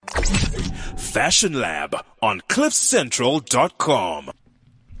Fashion Lab on cliffcentral.com.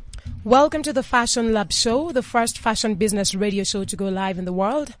 Welcome to the Fashion Lab Show, the first fashion business radio show to go live in the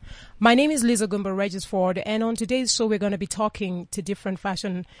world. My name is Lisa Gumba Regisford, and on today's show we're going to be talking to different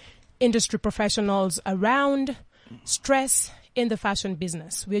fashion industry professionals around stress in the fashion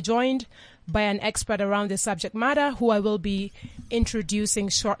business. We're joined by an expert around the subject matter who I will be introducing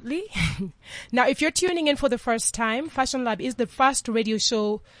shortly. Now, if you're tuning in for the first time, Fashion Lab is the first radio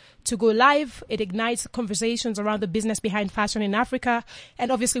show to go live. It ignites conversations around the business behind fashion in Africa.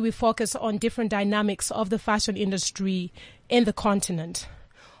 And obviously we focus on different dynamics of the fashion industry in the continent.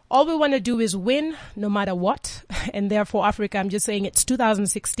 All we want to do is win no matter what. And therefore, Africa, I'm just saying it's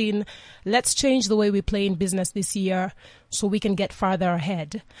 2016. Let's change the way we play in business this year so we can get farther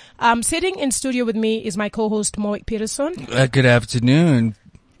ahead. Sitting in studio with me is my co-host, Moik Peterson. Good afternoon.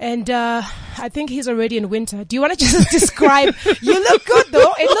 And I think he's already in winter. Do you want to just describe? You look good,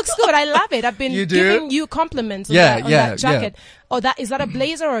 though. It looks good. I love it. I've been giving you compliments on that jacket. Yeah. Oh, is that a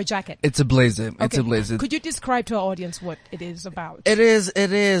blazer or a jacket? It's a blazer. Okay. It's a blazer. Could you describe to our audience what it is about? It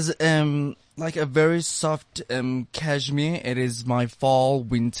is like a very soft cashmere. It is my fall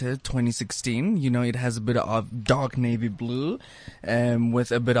winter 2016. You know, it has a bit of dark navy blue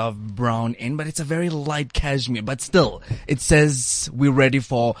with a bit of brown in, but it's a very light cashmere. But still, it says we're ready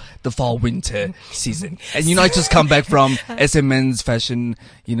for the fall winter season. And you know, I just come back from SMN's fashion,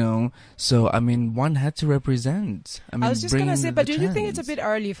 you know, so I mean, one had to represent. I was just gonna say, but do you think it's a bit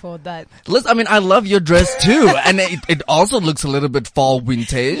early for that? Listen, I mean, I love your dress too, and it also looks a little bit fall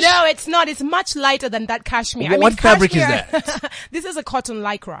vintage. No, it's not. It's much lighter than that cashmere. What fabric is that? This is a cotton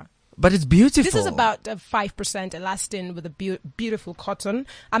lycra. But it's beautiful. This is about 5% elastin with a beautiful cotton.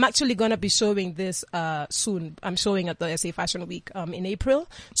 I'm actually going to be showing this soon. I'm showing at the SA Fashion Week in April.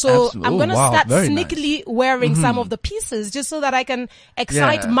 So Absolutely. I'm going to start sneakily nice. wearing some of the pieces just so that I can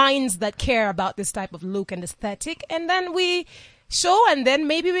excite minds that care about this type of look and aesthetic. And then we show, and then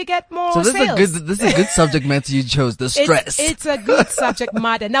maybe we get more sales. This is a good subject matter you chose, the stress. It's a good subject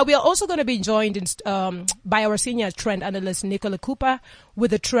matter. Now, we are also going to be joined by our senior trend analyst, Nicola Cooper,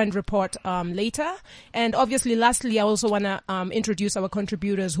 with a trend report later. And obviously, lastly, I also want to introduce our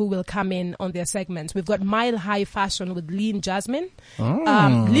contributors who will come in on their segments. We've got Mile High Fashion with Lean Jasmine.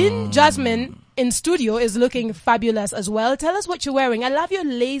 Lean Jasmine in studio is looking fabulous as well. Tell us what you're wearing. I love your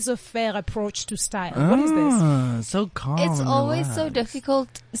laissez-faire approach to style. What is this? So calm. It's always so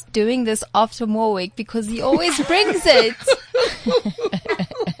difficult doing this after Warwick because he always brings it.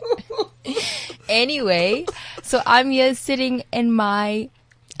 Anyway, so I'm here sitting in my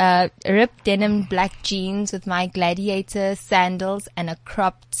ripped denim black jeans with my gladiator sandals and a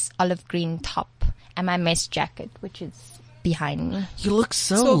cropped olive green top and my mesh jacket, which is behind me. You look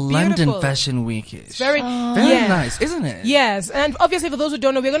so London Fashion Weekish. It's very nice, isn't it? Yes, and obviously for those who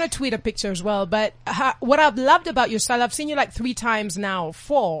don't know, we're going to tweet a picture as well. But what I've loved about your style, I've seen you like 3 times now,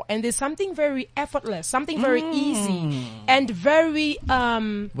 4, and there's something very effortless, something very easy, and very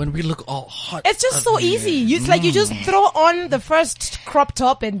when we look all hot, it's just so easy. It's like you just throw on the first crop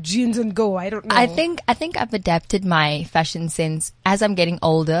top and jeans and go. I don't know. I think I've adapted my fashion sense as I'm getting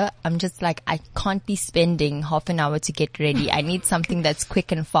older. I'm just like, I can't be spending half an hour to get ready. I need something that's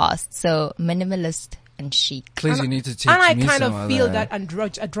quick and fast. So minimalist and chic. Please, you need to teach and I me kind some of feel that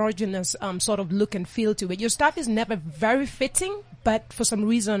androgynous sort of look and feel to it. Your stuff is never very fitting, but for some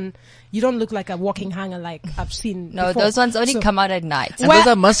reason you don't look like a walking hanger like I've seen No, before. those ones only come out at night. And those,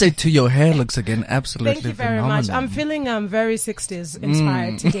 I must say, to your hair looks again absolutely Thank you very phenomenal. much. I'm feeling very 60s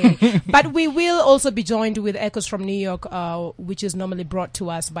inspired today. But we will also be joined with Echoes from New York, which is normally brought to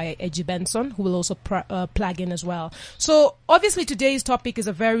us by Edgy Benson, who will also plug in as well. So obviously today's topic is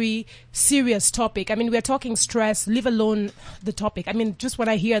a very serious topic. I mean, we're talking stress, leave alone the topic. I mean, just when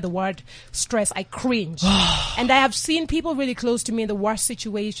I hear the word stress, I cringe. And I have seen people really close to me in the worst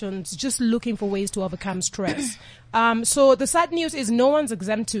situations just looking for ways to overcome stress. So the sad news is no one's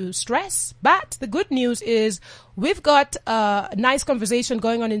exempt to stress, but the good news is we've got a nice conversation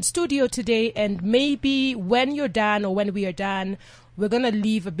going on in studio today, and maybe when you're done or when we are done, we're going to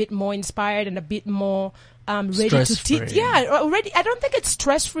leave a bit more inspired and a bit more ready to teach. Yeah, already. I don't think it's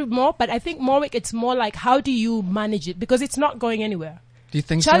stress-free more, but I think more it's more like how do you manage it, because it's not going anywhere. Do you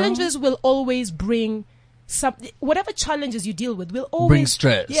think challenges will always bring whatever challenges you deal with will always bring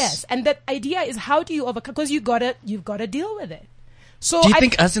stress. Yes, and that idea is how do you overcome, because you've got to deal with it. So do you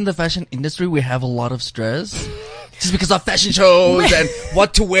think us in the fashion industry we have a lot of stress? Just because of fashion shows and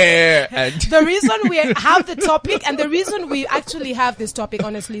what to wear and the reason we have the topic and the reason we actually have this topic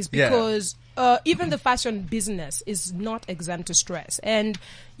honestly is because even the fashion business is not exempt to stress. And,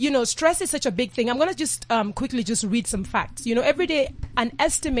 stress is such a big thing. I'm going to just quickly just read some facts. Every day, an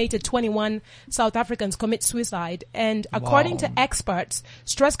estimated 21 South Africans commit suicide. And according to experts,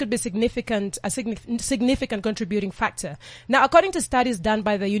 stress could be a significant contributing factor. Now, according to studies done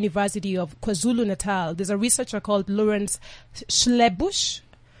by the University of KwaZulu-Natal, there's a researcher called Lawrence Schlebusch,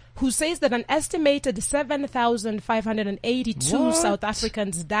 who says that an estimated 7,582 South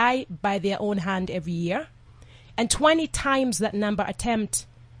Africans die by their own hand every year. And 20 times that number attempt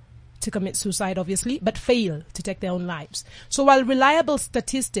to commit suicide, obviously, but fail to take their own lives. So while reliable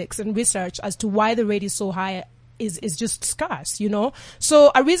statistics and research as to why the rate is so high is just scarce,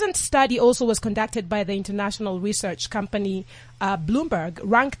 So a recent study also was conducted by the international research company Bloomberg,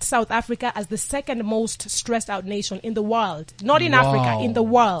 ranked South Africa as the second most stressed out nation in the world. Not in Africa, in the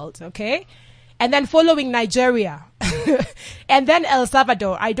world, okay? And then following Nigeria. And then El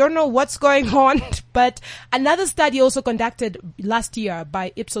Salvador. I don't know what's going on, but another study also conducted last year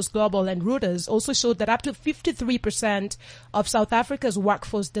by Ipsos Global and Reuters also showed that up to 53% of South Africa's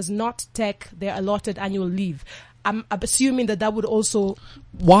workforce does not take their allotted annual leave. I'm assuming that would also...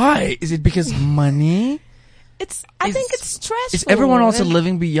 Why? Is it because money? I think it's stressful. Is everyone also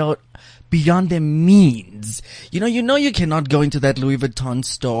living beyond their means? You cannot go into that Louis Vuitton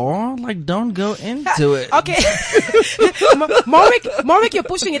store. Like, don't go into it. Okay. Morik, you're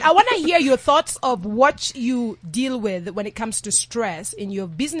pushing it. I want to hear your thoughts of what you deal with when it comes to stress in your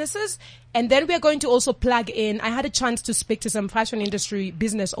businesses. And then we're going to also plug in. I had a chance to speak to some fashion industry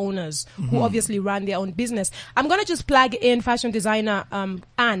business owners who obviously run their own business. I'm going to just plug in fashion designer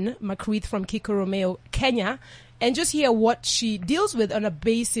Anne McCreath from Kiko Romeo, Kenya, and just hear what she deals with on a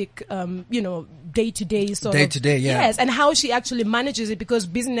basic, day-to-day sort of. Day-to-day, yeah. Yes, and how she actually manages it because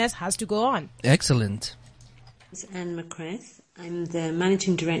business has to go on. Excellent. It's Anne McCreath. I'm the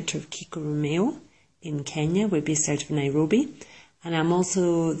managing director of Kiko Romeo in Kenya. We're based out of Nairobi. And I'm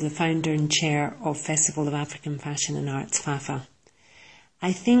also the founder and chair of Festival of African Fashion and Arts, FAFA.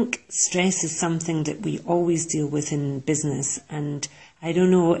 I think stress is something that we always deal with in business, and I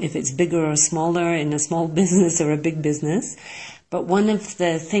don't know if it's bigger or smaller in a small business or a big business, but one of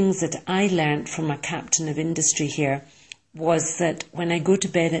the things that I learned from a captain of industry here was that when I go to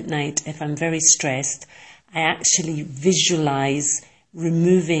bed at night, if I'm very stressed, I actually visualize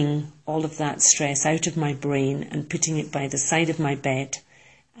removing all of that stress out of my brain and putting it by the side of my bed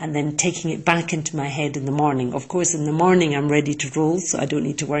and then taking it back into my head in the morning. Of course, in the morning I'm ready to roll, so I don't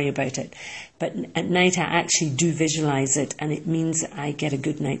need to worry about it. But at night I actually do visualize it, and it means I get a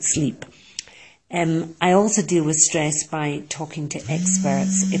good night's sleep. I also deal with stress by talking to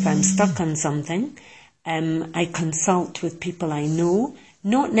experts. If I'm stuck on something, I consult with people I know,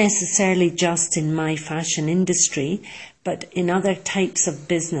 not necessarily just in my fashion industry, but in other types of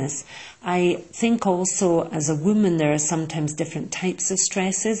business. I think also as a woman there are sometimes different types of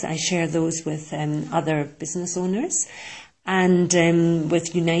stresses. I share those with other business owners. And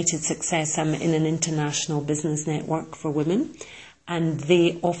with United Success, I'm in an international business network for women. And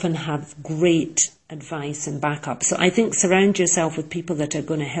they often have great advice and backup. So I think surround yourself with people that are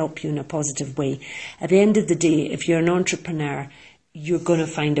going to help you in a positive way. At the end of the day, if you're an entrepreneur, you're going to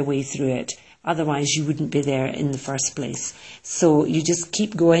find a way through it. Otherwise, you wouldn't be there in the first place. So you just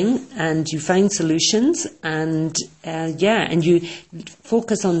keep going and you find solutions and you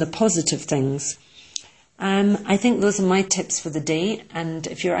focus on the positive things. I think those are my tips for the day. And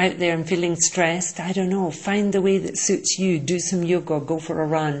if you're out there and feeling stressed, I don't know, find the way that suits you. Do some yoga, go for a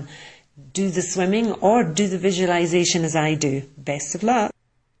run, do the swimming, or do the visualization as I do. Best of luck.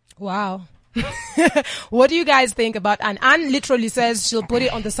 Wow. What do you guys think about Anne? Anne literally says she'll put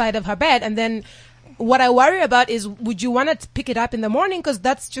it on the side of her bed, and then what I worry about is, would you want to pick it up in the morning? Because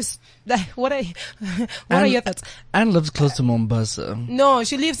that's just what are your thoughts? Anne lives close to Mombasa. No,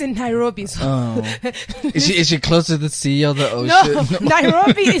 she lives in Nairobi. So. Is she close to the sea or the ocean? No,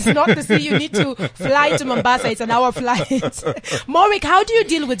 Nairobi is not the sea. You need to fly to Mombasa. It's an hour flight. Morik, how do you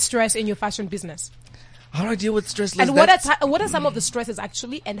deal with stress in your fashion business? How do I deal with stress? And what are some of the stresses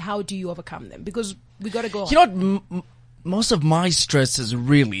actually, and how do you overcome them? Because we got to go on. You know what? Most of my stresses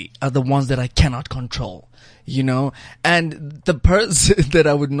really are the ones that I cannot control, and the person that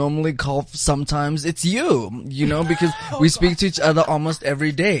I would normally call sometimes, it's you, because we speak to each other almost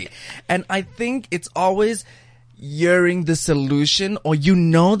every day. And I think it's always hearing the solution, or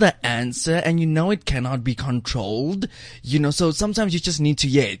the answer, and it cannot be controlled, so sometimes you just need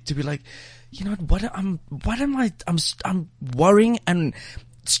to be like, I'm worrying and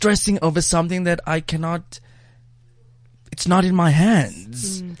stressing over something that I cannot, it's not in my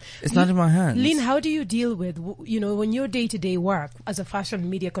hands. It's not in my hands. Lynn, how do you deal with, when your day-to-day work as a fashion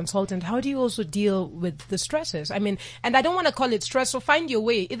media consultant, how do you also deal with the stresses? I mean, and I don't want to call it stress, so find your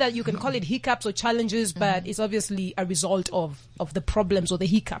way. Either you can call it hiccups or challenges, but it's obviously a result of the problems or the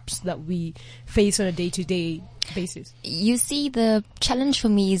hiccups that we face on a day-to-day basis. You see, the challenge for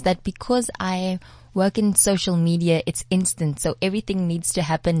me is that because I work in social media, it's instant. So everything needs to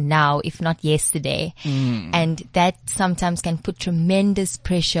happen now, if not yesterday. And that sometimes can put tremendous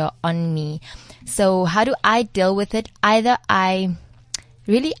pressure on me. So how do I deal with it? Either I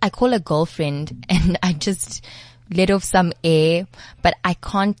call a girlfriend and I just let off some air, but I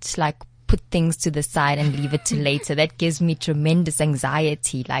can't put things to the side and leave it to later. That gives me tremendous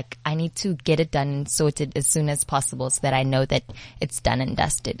anxiety. I need to get it done and sorted as soon as possible so that I know that it's done and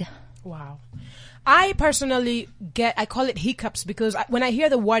dusted. Wow. I personally I call it hiccups because when I hear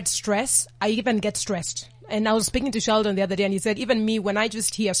the word stress, I even get stressed. And I was speaking to Sheldon the other day and he said, even me, when I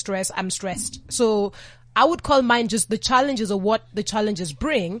just hear stress, I'm stressed. So I would call mine just the challenges or what the challenges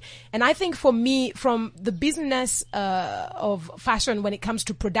bring. And I think for me, from the business of fashion, when it comes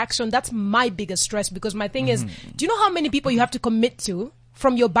to production, that's my biggest stress because my thing is, do you know how many people you have to commit to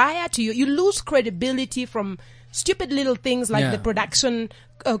from your buyer to you? You lose credibility from stupid little things like the production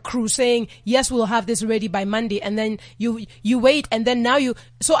crew saying, yes, we'll have this ready by Monday. And then you wait. And then now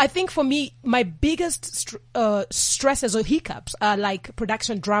so I think for me, my biggest stresses or hiccups are like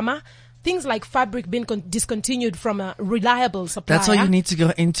production drama. Things like fabric being discontinued from a reliable supplier. That's why you need to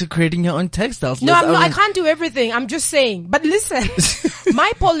go into creating your own textiles. No, I can't do everything. I'm just saying. But listen,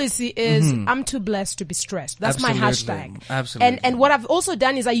 my policy is I'm too blessed to be stressed. That's my hashtag. Absolutely. And what I've also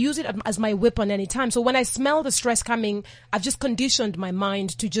done is I use it as my weapon anytime. So when I smell the stress coming, I've just conditioned my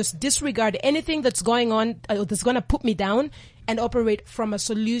mind to just disregard anything that's going on that's going to put me down and operate from a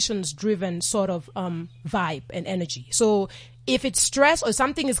solutions-driven sort of vibe and energy. So if it's stress or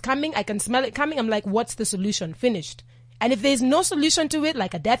something is coming, I can smell it coming. I'm like, what's the solution? Finished. And if there's no solution to it,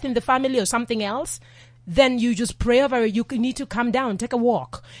 like a death in the family or something else, then you just pray over it. You need to calm down, take a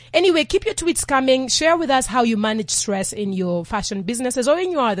walk. Anyway, keep your tweets coming. Share with us how you manage stress in your fashion businesses or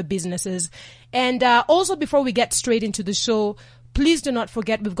in your other businesses. And also, before we get straight into the show, please do not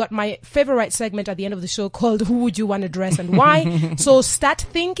forget, we've got my favorite segment at the end of the show called Who Would You Want to Dress and Why? So start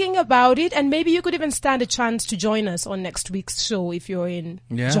thinking about it, and maybe you could even stand a chance to join us on next week's show if you're in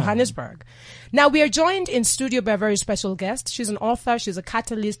Johannesburg. Now, we are joined in studio by a very special guest. She's an author, she's a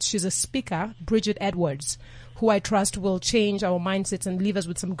catalyst, she's a speaker, Bridget Edwards, who I trust will change our mindsets and leave us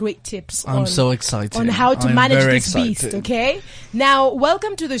with some great tips I'm so excited. On how to manage this excited. beast, okay? Now,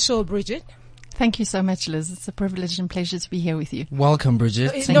 welcome to the show, Bridget. Thank you so much, Liz. It's a privilege and pleasure to be here with you. Welcome,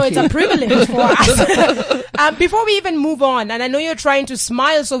 Bridget. It's a privilege for us. Before we even move on, and I know you're trying to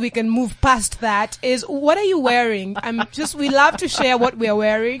smile so we can move past that, is what are you wearing? We love to share what we are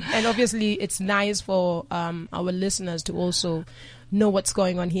wearing, and obviously it's nice for our listeners to also know what's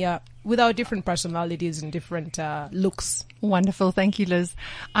going on here with our different personalities and different looks. Wonderful. Thank you, Liz.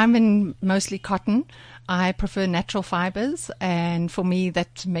 I'm in mostly cotton. I prefer natural fibers, and for me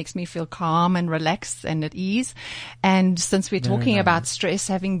that makes me feel calm and relaxed and at ease. And since we're talking about stress,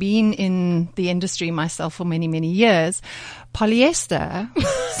 having been in the industry myself for many, many years, polyester,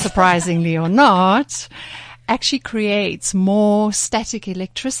 surprisingly or not, actually creates more static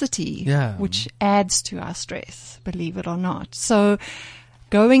electricity, which adds to our stress, believe it or not. So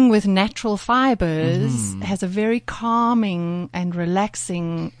going with natural fibers has a very calming and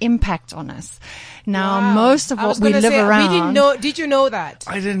relaxing impact on us. Now, most of what we live around... We didn't know. Did you know that?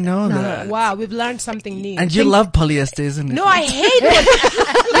 I didn't know that. Wow, we've learned something new. And you love polyester, isn't it? No, I hate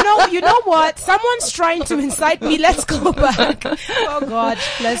it. You know what? Someone's trying to incite me. Let's go back. Oh, God,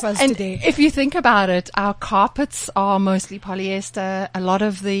 bless us today. If you think about it, our carpets are mostly polyester. A lot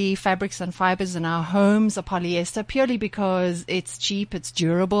of the fabrics and fibers in our homes are polyester purely because it's cheap, it's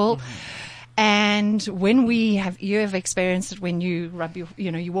durable. And when you have experienced it when you rub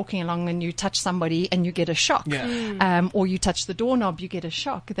you're walking along and you touch somebody and you get a shock, or you touch the doorknob, you get a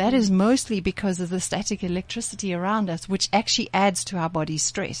shock. That is mostly because of the static electricity around us, which actually adds to our body's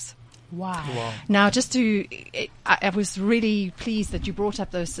stress. Wow. Now, I was really pleased that you brought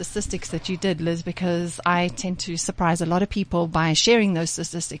up those statistics that you did, Liz, because I tend to surprise a lot of people by sharing those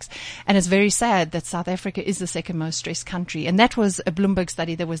statistics. And it's very sad that South Africa is the second most stressed country. And that was a Bloomberg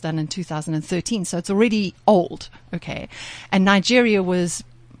study that was done in 2013. So it's already old. Okay. And Nigeria was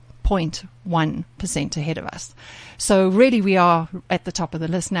 0.1% ahead of us. So really we are at the top of the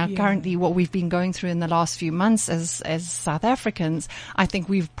list. Now, currently what we've been going through in the last few months as South Africans, I think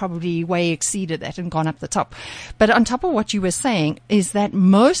we've probably way exceeded that and gone up the top. But on top of what you were saying is that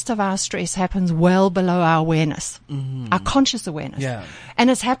most of our stress happens well below our awareness, our conscious awareness. Yeah. And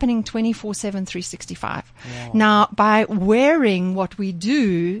it's happening 24/7, 365. Now, by wearing what we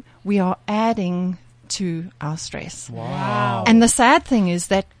do, we are adding to our stress. Wow. And the sad thing is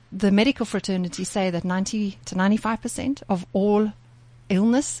that the medical fraternity say that 90 to 95% of all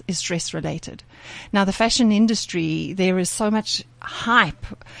illness is stress related. Now, the fashion industry, there is so much hype.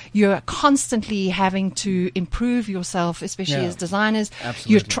 You're constantly having to improve yourself, especially as designers.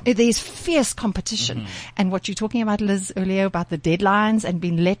 Absolutely. There's fierce competition. And what you're talking about, Liz, earlier about the deadlines and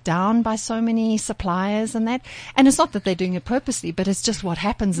being let down by so many suppliers and that. And it's not that they're doing it purposely, but it's just what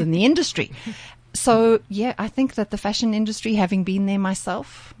happens in the industry. So, yeah, I think that the fashion industry, having been there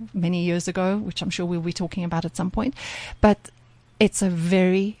myself many years ago, which I'm sure we'll be talking about at some point, but it's a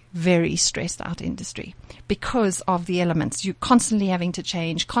very, very stressed out industry because of the elements. You're constantly having to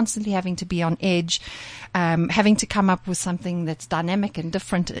change, constantly having to be on edge, having to come up with something that's dynamic and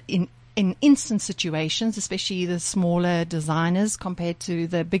different in instant situations, especially the smaller designers compared to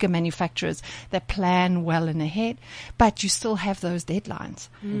the bigger manufacturers that plan well in ahead, but you still have those deadlines.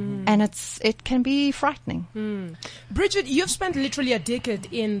 And it can be frightening. Bridget, you've spent literally a decade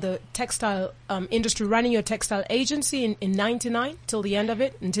in the textile industry, running your textile agency in 99 till the end of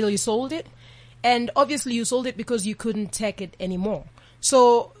it, until you sold it. And obviously you sold it because you couldn't take it anymore.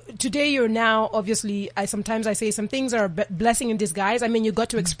 So today you're now, obviously, sometimes I say some things are a blessing in disguise. I mean, you got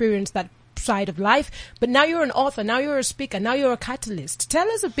to experience that side of life, but now you're an author, now you're a speaker, now you're a catalyst. Tell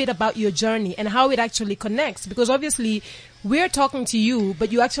us a bit about your journey and how it actually connects, because obviously we're talking to you,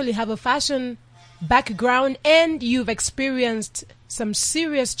 but you actually have a fashion background and you've experienced some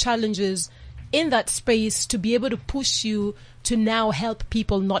serious challenges in that space to be able to push you to now help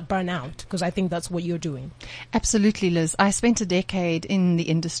people not burn out, because I think that's what you're doing. Absolutely, Liz. I spent a decade in the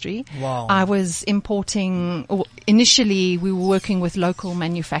industry. Wow. I was importing, initially we were working with local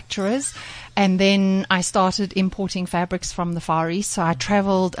manufacturers, and then I started importing fabrics from the Far East. So I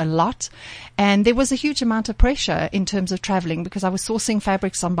traveled a lot, and there was a huge amount of pressure in terms of traveling because I was sourcing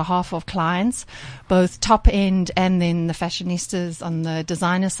fabrics on behalf of clients, both top end and then the fashionistas on the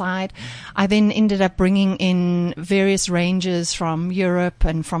designer side. I then ended up bringing in various ranges from Europe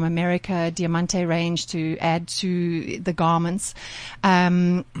and from America, Diamante range, to add to the garments,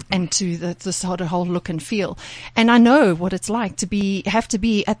 and to the sort of whole look and feel. And I know what it's like to have to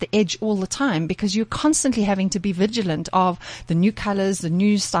be at the edge all the time, because you're constantly having to be vigilant of the new colors, the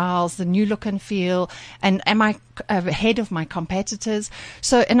new styles, the new look and feel, and am I ahead of my competitors?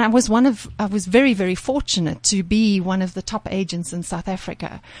 So, and I was very, very fortunate to be one of the top agents in South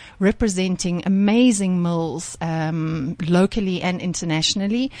Africa, representing amazing mills, locally and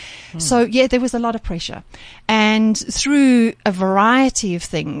internationally. So yeah, there was a lot of pressure, and through a variety of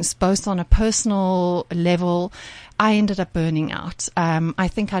things, both on a personal level, I ended up burning out. I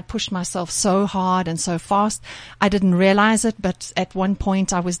think I'd pushed myself so hard and so fast. I didn't realize it, but at one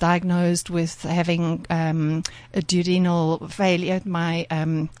point I was diagnosed with having a duodenal failure. My,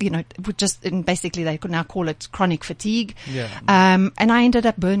 basically they could now call it chronic fatigue. Yeah. And I ended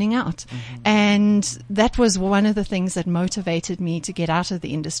up burning out. And that was one of the things that motivated me to get out of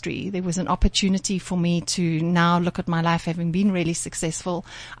the industry. There was an opportunity for me to now look at my life having been really successful.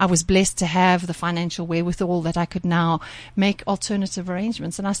 I was blessed to have the financial wherewithal that I could now make alternative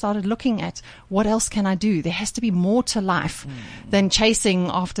arrangements. And I started looking at what else can I do? There has to be more to life than chasing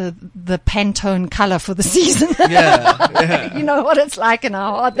after the Pantone color for the season. Yeah. You know what it's like and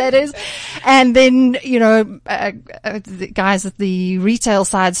how hard that is. And then, the guys at the retail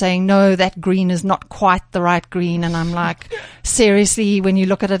side saying, no, that green is not quite the right green. And I'm like, seriously, when you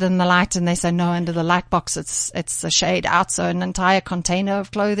look at it in the light, and they say, no, under the light box, it's a shade out. So an entire container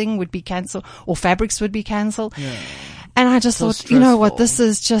of clothing would be cancelled, or fabrics would be cancelled. Yeah. And I just thought, stressful. you know what, this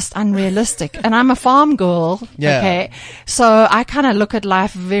is just unrealistic. And I'm a farm girl. Yeah. Okay. So I kind of look at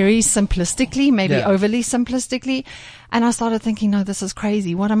life very simplistically, maybe overly simplistically. And I started thinking, no, this is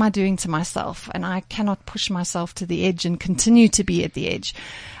crazy. What am I doing to myself? And I cannot push myself to the edge and continue to be at the edge.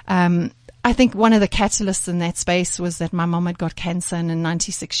 I think one of the catalysts in that space was that my mom had got cancer, and in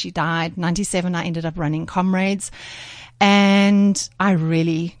 96 she died. 97 I ended up running Comrades. And I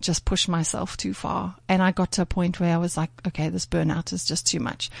really just pushed myself too far. And I got to a point where I was like, okay, this burnout is just too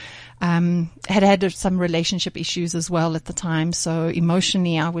much. Had some relationship issues as well at the time. So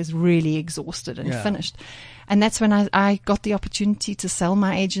emotionally, I was really exhausted and finished. And that's when I got the opportunity to sell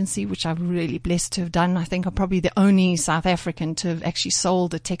my agency, which I'm really blessed to have done. I think I'm probably the only South African to have actually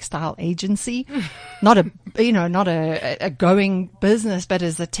sold a textile agency. Not a going business, but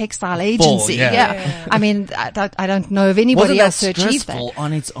as a textile agency. yeah. I mean, I don't know of anybody Wasn't else to that achieve that. stressful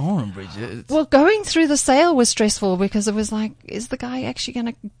on its own, Bridget? Well, going through the sale was stressful because it was like, is the guy actually going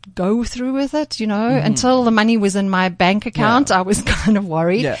to go through with it? Until the money was in my bank account, I was kind of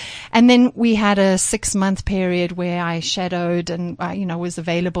worried. Yeah. And then we had a 6-month period where I shadowed and, was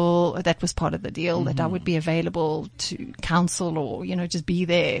available. That was part of the deal, that I would be available to counsel or, just be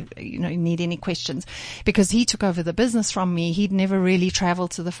there, need any questions. Because he took over the business from me. He'd never really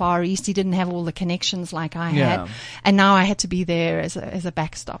traveled to the Far East. He didn't have all the connections like I had. And now I had to be there as a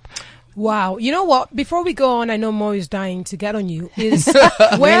backstop. Wow. You know what? Before we go on, I know Mo is dying to get on you. Is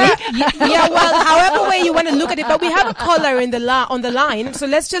where? Yeah. Well, however way you want to look at it, but we have a caller on the line, so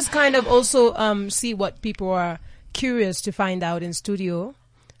let's just kind of also see what people are curious to find out in studio.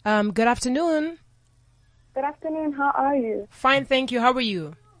 Good afternoon. Good afternoon. How are you? Fine, thank you. How are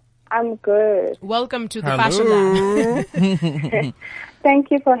you? I'm good. Welcome to the Fashion Lab. Thank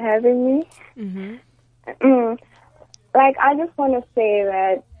you for having me. I just want to say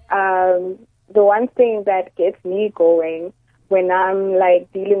that the one thing that gets me going when I'm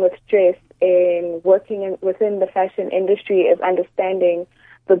dealing with stress in working within the fashion industry is understanding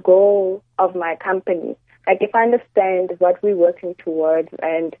the goal of my company. If I understand what we're working towards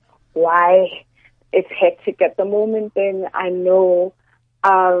and why it's hectic at the moment, then I know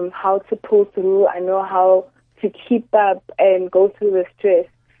how to pull through. I know how to keep up and go through the stress,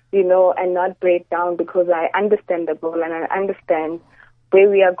 and not break down because I understand the goal and I understand where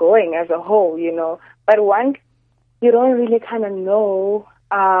we are going as a whole, But once you don't really kind of know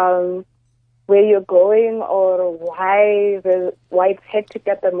where you're going or why it's hectic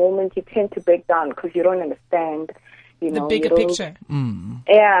at the moment, you tend to break down because you don't understand, the bigger picture.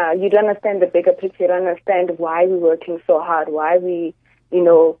 Yeah, you don't understand the bigger picture. You don't understand why we're working so hard, why we,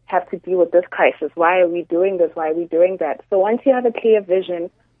 have to deal with this crisis. Why are we doing this? Why are we doing that? So once you have a clear vision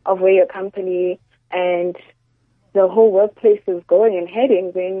of where your company and the whole workplace is going and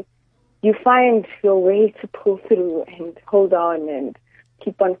heading, then you find your way to pull through and hold on and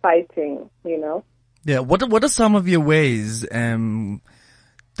keep on fighting, Yeah. What are some of your ways,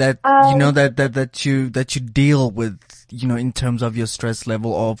 that you deal with, in terms of your stress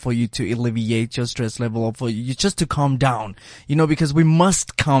level, or for you to alleviate your stress level, or for you just to calm down, because we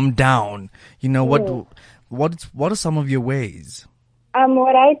must calm down, what are some of your ways?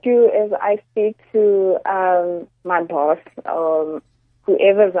 What I do is I speak to my boss,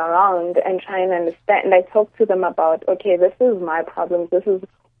 whoever's around, and try and understand. And I talk to them about, okay, this is my problem. This is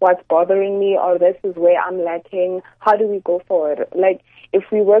what's bothering me, or this is where I'm lacking. How do we go forward? If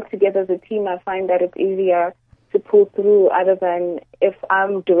we work together as a team, I find that it's easier to pull through, other than if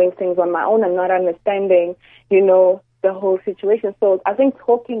I'm doing things on my own and not understanding, the whole situation. So I think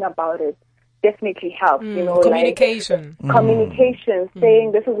talking about it definitely helps, Communication. Communication,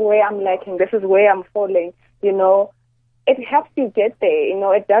 saying this is where I'm lacking, this is where I'm falling, it helps you get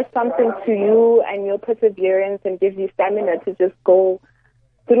there, it does something to you and your perseverance and gives you stamina to just go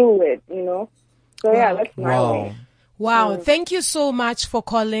through it, So yeah, that's my way. Wow. Thank you so much for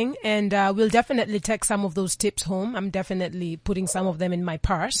calling, and we'll definitely take some of those tips home. I'm definitely putting some of them in my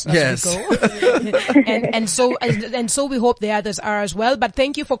purse as we go. and so we hope the others are as well. But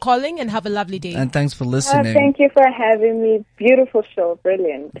thank you for calling and have a lovely day. And thanks for listening. Thank you for having me. Beautiful show.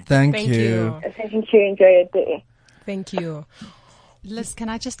 Brilliant. Thank you. Thank you. Enjoy your day. Thank you. Liz, can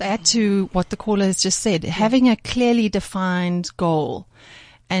I just add to what the caller has just said? Having a clearly defined goal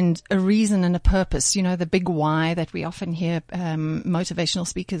and a reason and a purpose, the big why that we often hear motivational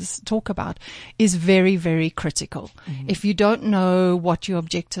speakers talk about, is very, very critical. If you don't know what your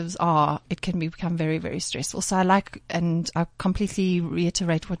objectives are, it can become very, very stressful. So I completely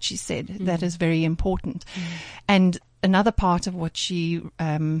reiterate what she said. That is very important. And another part of what she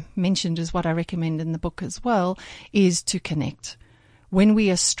mentioned is what I recommend in the book as well, is to connect. When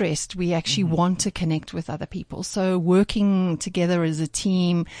we are stressed, we actually want to connect with other people. So working together as a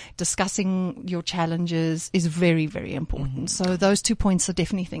team, discussing your challenges is very, very important. So those 2 points are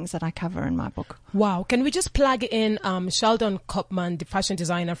definitely things that I cover in my book. Wow. Can we just plug in Sheldon Kopman, the fashion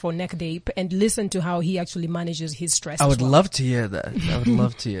designer for Necdape, and listen to how he actually manages his stress? I would love to hear that.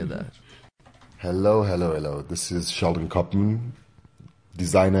 Hello. This is Sheldon Kopman,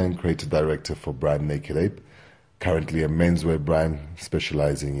 designer and creative director for brand Naked Ape. Currently a menswear brand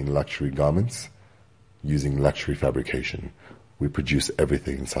specializing in luxury garments using luxury fabrication. We produce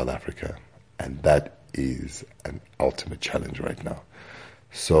everything in South Africa, and that is an ultimate challenge right now.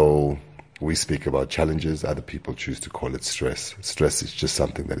 So We speak about challenges, other people choose to call it stress. Stress is just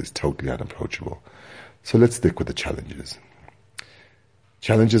something that is totally unapproachable. So let's stick with the challenges.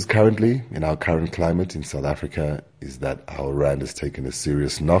 Challenges currently, in our current climate in South Africa, is that our rand has taken a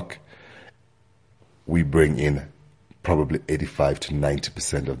serious knock. We bring in probably 85 to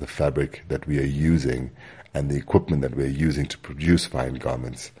 90% of the fabric that we are using and the equipment that we are using to produce fine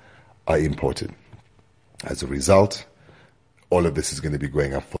garments are imported. As a result, all of this is going to be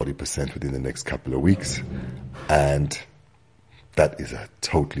going up 40% within the next couple of weeks. And that is a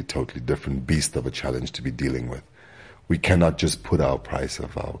totally, totally different beast of a challenge to be dealing with. We cannot just put our price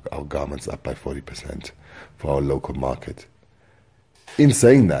of our garments up by 40% for our local market. In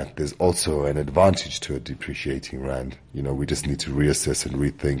saying that, there's also an advantage to a depreciating rand. We just need to reassess and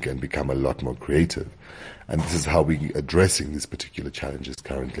rethink and become a lot more creative. And this is how we're addressing these particular challenges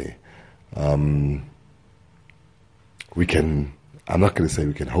currently. I'm not going to say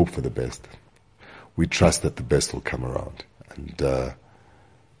we can hope for the best. We trust that the best will come around. And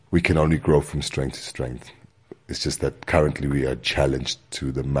we can only grow from strength to strength. It's just that currently we are challenged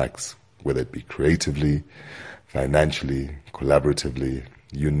to the max, whether it be creatively, financially, collaboratively,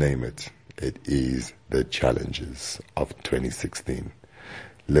 you name it. It is the challenges of 2016.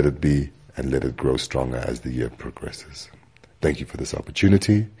 Let it be and let it grow stronger as the year progresses. Thank you for this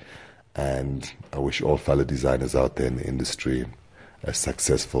opportunity, and I wish all fellow designers out there in the industry a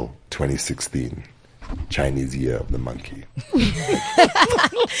successful 2016 Chinese Year of the Monkey.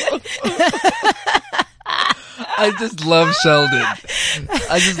 I just love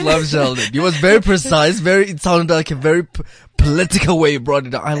Sheldon. He was very precise. It sounded like a very political way he brought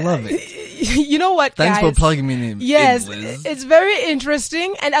it out. I love it. You know what, Thanks guys? for plugging me in. Yes, Liz. it's very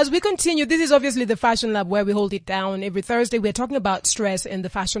interesting. And as we continue, this is obviously the Fashion Lab where we hold it down every Thursday. We're talking about stress in the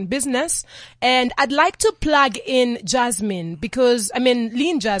fashion business. And I'd like to plug in Lean Jasmine, because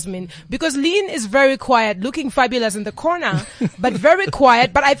Lean is very quiet, looking fabulous in the corner, but very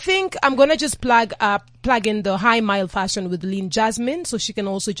quiet. But I think I'm going to just plug in the High Mile Fashion with Lean Jasmine, so she can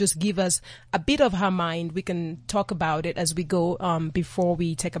also just give us a bit of her mind. We can talk about it as we go, before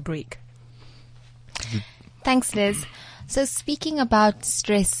we take a break. Thanks, Liz. So speaking about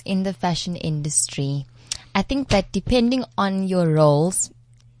stress in the fashion industry, I think that depending on your roles,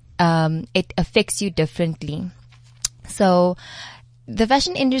 it affects you differently. So the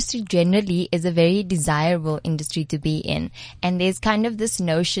fashion industry generally is a very desirable industry to be in. And there's kind of this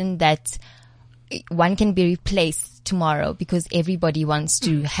notion that one can be replaced tomorrow because everybody wants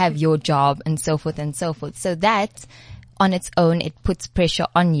to have your job and so forth and so forth. So that on its own, it puts pressure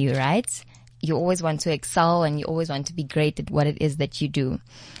on you, right? You always want to excel and you always want to be great at what it is that you do.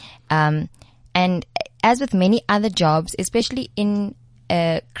 And as with many other jobs, especially in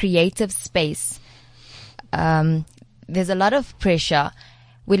a creative space, there's a lot of pressure.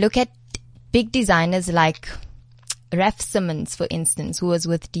 We look at big designers like Raf Simons, for instance, who was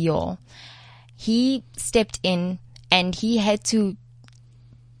with Dior. He stepped in and he had to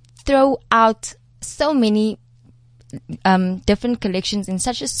throw out so many different collections in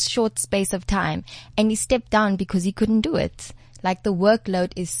such a short space of time, and he stepped down because he couldn't do it. Like, the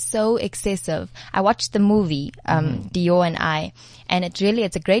workload is so excessive. I watched the movie, Dior and I, and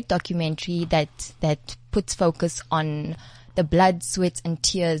it's a great documentary that puts focus on the blood, sweat and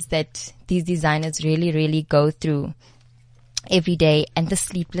tears that these designers really, really go through every day, and the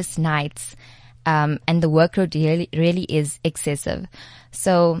sleepless nights, and the workload really is excessive.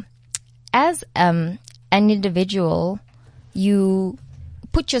 So as, an individual, you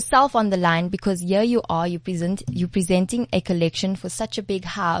put yourself on the line because here you're presenting a collection for such a big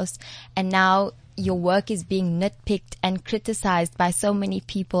house, and now your work is being nitpicked and criticized by so many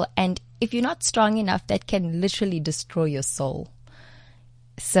people. And if you're not strong enough, that can literally destroy your soul.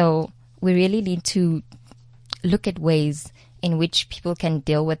 So we really need to look at ways in which people can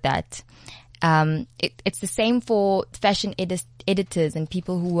deal with that. It's the same for fashion editors and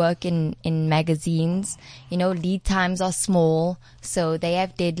people who work in magazines. Lead times are small, so they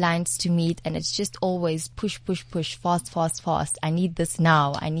have deadlines to meet, and it's just always push, fast. I need this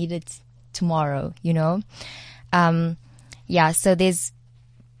now. I need it tomorrow, so there's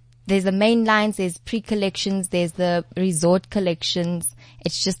the main lines, there's pre-collections, there's the resort collections.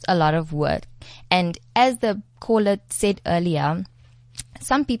 It's just a lot of work. And as the caller said earlier,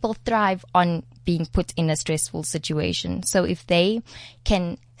 some people thrive on being put in a stressful situation. So if they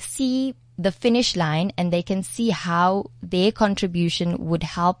can see the finish line and they can see how their contribution would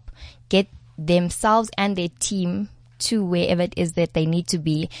help get themselves and their team to wherever it is that they need to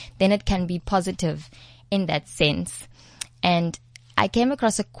be, then it can be positive in that sense. And I came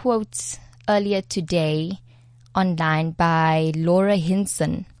across a quote earlier today online by Laura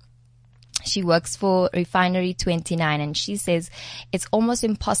Hinson. She works for Refinery 29, and she says it's almost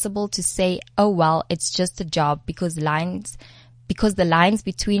impossible to say, oh, well, it's just a job because the lines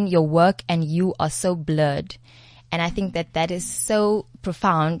between your work and you are so blurred. And I think that is so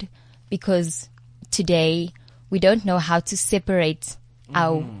profound, because today we don't know how to separate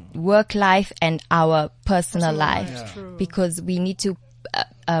our work life and our personal life, because we need to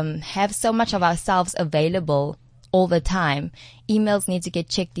have so much of ourselves available all the time. Emails need to get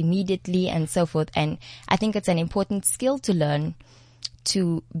checked immediately and so forth. And I think it's an important skill to learn,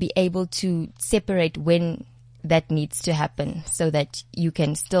 to be able to separate when that needs to happen so that you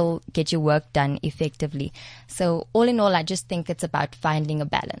can still get your work done effectively. So all in all, I just think it's about finding a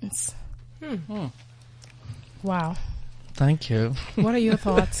balance. Wow. Thank you. What are your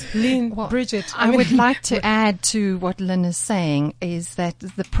thoughts? Lynn, Bridget? I would like to add to what Lynn is saying is that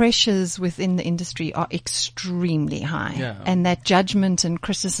the pressures within the industry are extremely high. Yeah. And that judgment and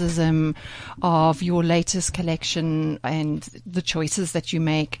criticism of your latest collection and the choices that you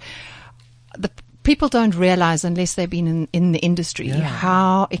make, the people don't realize, unless they've been in the industry,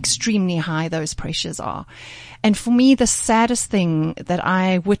 how extremely high those pressures are. And for me, the saddest thing that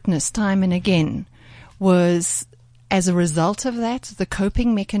I witnessed time and again was, as a result of that, the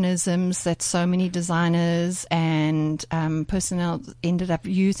coping mechanisms that so many designers and personnel ended up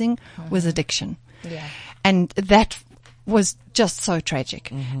using was addiction. Yeah. And that was just so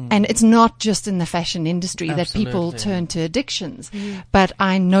tragic. And it's not just in the fashion industry that people turn to addictions, but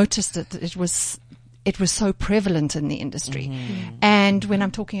I noticed that it was so prevalent in the industry. And when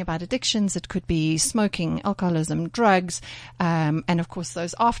I'm talking about addictions, it could be smoking, alcoholism, drugs, and of course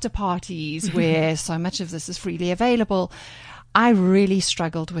those after parties where so much of this is freely available. I really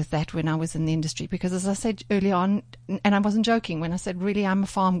struggled with that when I was in the industry, because as I said early on, and I wasn't joking when I said, really, I'm a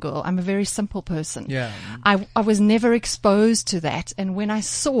farm girl. I'm a very simple person. Yeah. I was never exposed to that. And when I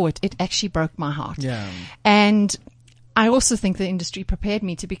saw it, it actually broke my heart. Yeah. And I also think the industry prepared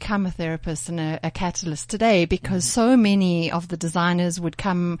me to become a therapist and a catalyst today, because so many of the designers would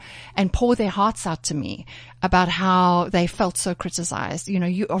come and pour their hearts out to me about how they felt so criticized. You know,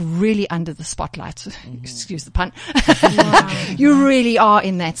 you are really under the spotlight. Excuse the pun. You really are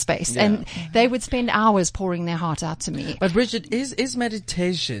in that space. Yeah. And they would spend hours pouring their heart out to me. But Bridget, is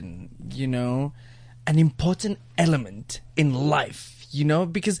meditation, an important element in life?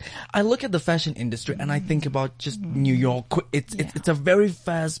 Because I look at the fashion industry and I think about just New York. It's a very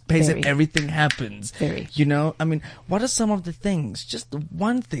fast pace and everything happens. Very. I mean, what are some of the things, just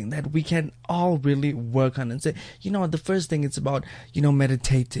one thing that we can all really work on and say, the first thing it's about,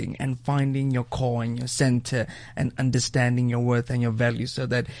 meditating and finding your core and your center and understanding your worth and your value so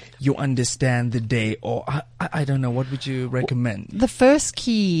that you understand the day, or I don't know, what would you recommend? The first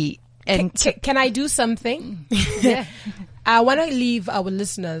key. And Can I do something? yeah. I want to leave our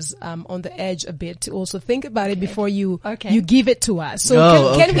listeners on the edge a bit to also think about it before you give it to us.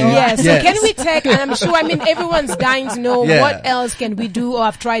 So can we? Yes. So can we take? And I'm sure. Everyone's dying to know what else can we do. Or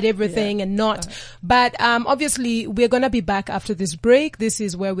I've tried everything and not. But obviously, we're gonna be back after this break. This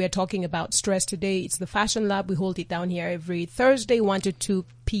is where we're talking about stress today. It's the Fashion Lab. We hold it down here every Thursday, 1 to 2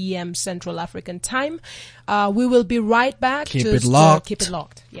 p.m. Central African time. We will be right back. Keep it locked. Keep it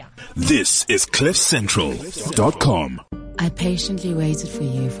locked. Yeah. This is CliffCentral.com. I patiently waited for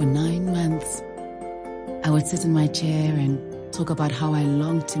you for 9 months. I would sit in my chair and talk about how I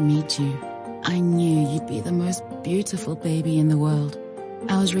longed to meet you. I knew you'd be the most beautiful baby in the world.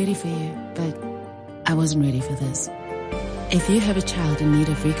 I was ready for you, but I wasn't ready for this. If you have a child in need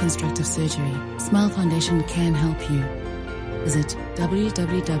of reconstructive surgery, Smile Foundation can help you. Visit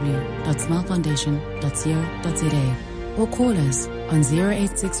www.smilefoundation.co.za or call us on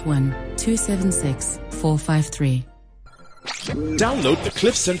 0861 276 453. Download the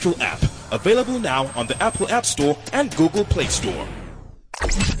Cliff Central app, available now on the Apple App Store and Google Play Store.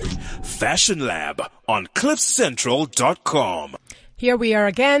 Fashion Lab on CliffCentral.com. Here we are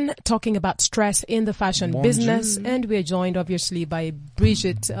again talking about stress in the fashion business, and we're joined obviously by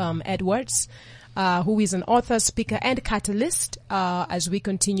Bridget Edwards, who is an author, speaker, and catalyst as we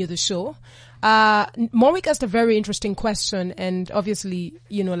continue the show. Morwick asked a very interesting question, and obviously,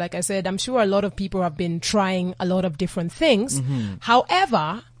 like I said, I'm sure a lot of people have been trying a lot of different things.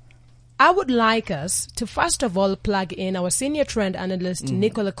 However, I would like us to first of all plug in our senior trend analyst,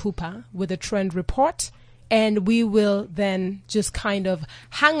 Nicola Cooper, with a trend report, and we will then just kind of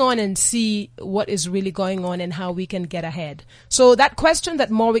hang on and see what is really going on and how we can get ahead. So that question that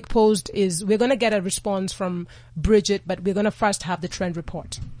Morwick posed is, we're going to get a response from Bridget, but we're going to first have the trend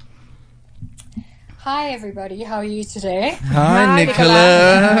report. Hi, everybody. How are you today? Hi,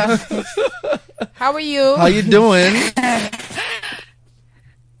 Nicola. How are you? How you doing?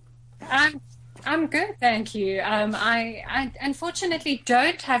 I'm I'm good, thank you. I unfortunately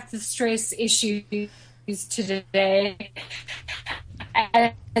don't have the stress issues today,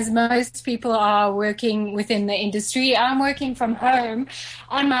 as most people are working within the industry. I'm working from home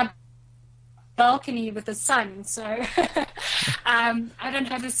on my balcony with the sun, so I don't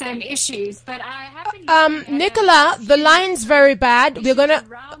have the same issues. But I have been Nicola, the line's very bad. We're gonna.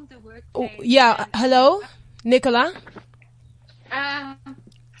 Yeah, hello, Nicola.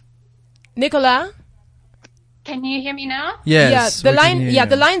 Nicola. Can you hear me now? Yes. Yeah, the line. Yeah,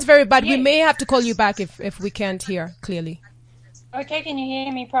 the line's very bad. We may have to call you back if we can't hear clearly. Okay, can you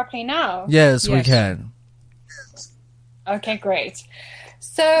hear me properly now? Yes, we can. Okay, great.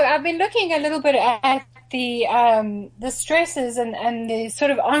 So I've been looking a little bit at the stresses and the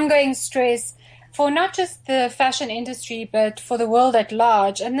sort of ongoing stress for not just the fashion industry, but for the world at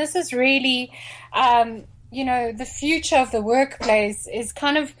large. And this is really, the future of the workplace is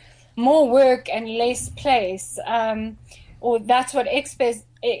kind of more work and less place, or that's what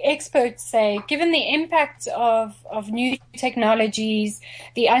experts say. Given the impact of new technologies,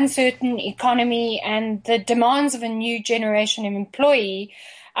 the uncertain economy, and the demands of a new generation of employee,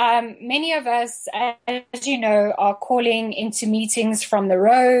 many of us, as you know, are calling into meetings from the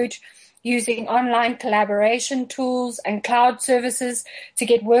road, using online collaboration tools and cloud services to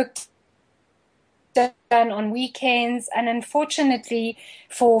get work done on weekends, and unfortunately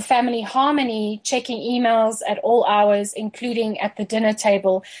for family harmony, checking emails at all hours, including at the dinner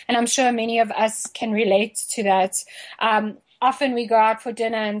table. And I'm sure many of us can relate to that. Often we go out for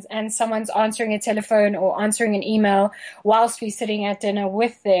dinner and someone's answering a telephone or answering an email whilst we're sitting at dinner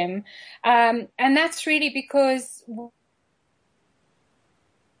with them. And that's really because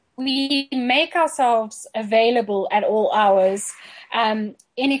we make ourselves available at all hours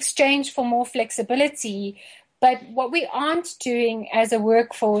in exchange for more flexibility. But what we aren't doing as a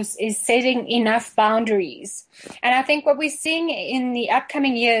workforce is setting enough boundaries. And I think what we're seeing in the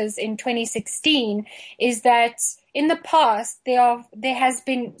upcoming years in 2016 is that in the past, there has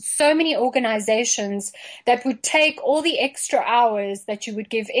been so many organizations that would take all the extra hours that you would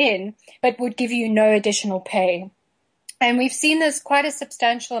give in, but would give you no additional pay. And we've seen this quite a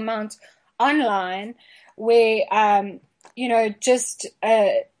substantial amount online where, just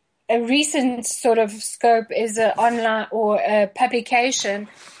a recent sort of scope is an online or a publication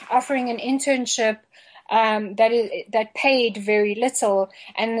offering an internship that paid very little,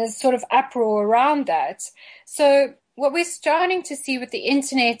 and there's sort of uproar around that. So what we're starting to see with the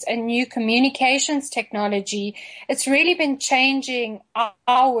internet and new communications technology, it's really been changing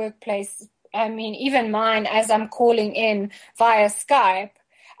our workplace. I mean, even mine, as I'm calling in via Skype.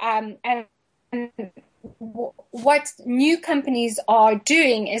 And what new companies are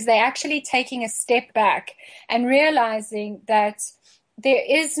doing is they're actually taking a step back and realizing that there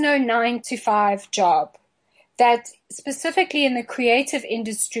is no 9-to-5 job. That specifically in the creative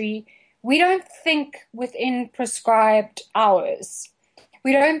industry, we don't think within prescribed hours.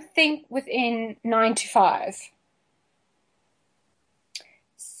 We don't think within 9-to-5.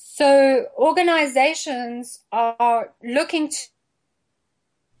 So organizations are looking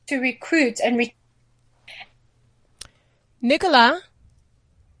to recruit and Nicola?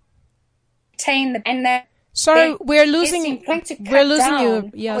 retain them. And that sorry, we're losing you.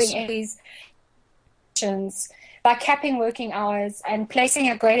 Yes. By capping working hours and placing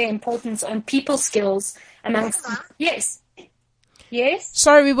a greater importance on people skills amongst Yes.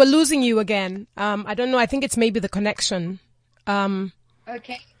 Sorry, we were losing you again. I don't know. I think it's maybe the connection.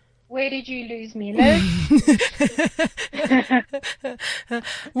 Okay. Where did you lose me, Liz?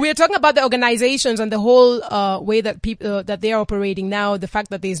 We're talking about the organizations and the whole way that people that they're operating now. The fact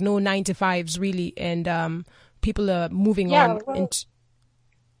that there's no 9-to-5s really, and people are moving on.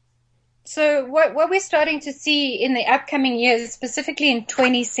 So what we're starting to see in the upcoming years, specifically in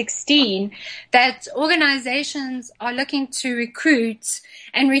 2016, that organizations are looking to recruit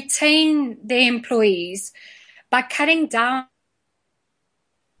and retain their employees by cutting down.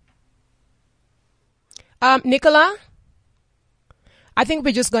 Nicola, I think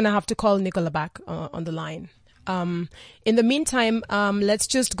we're just going to have to call Nicola back on the line. In the meantime, let's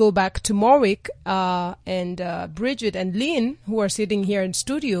just go back to Morwick and Bridget and Lynn, who are sitting here in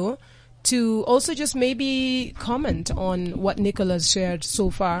studio, to also just maybe comment on what Nicola's shared so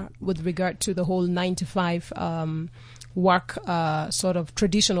far with regard to the whole 9-to-5 work, sort of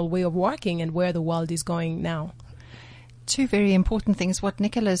traditional way of working, and where the world is going now. Two very important things. What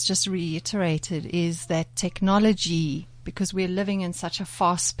Nicola's just reiterated is that technology, because we're living in such a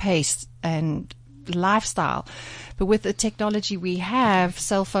fast-paced and lifestyle, but with the technology we have,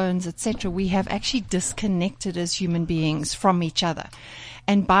 cell phones, etc., we have actually disconnected as human beings from each other.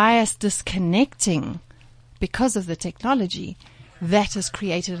 And by us disconnecting because of the technology, that has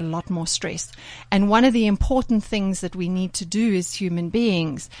created a lot more stress. And one of the important things that we need to do as human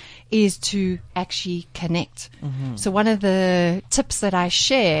beings is to actually connect. So one of the tips that I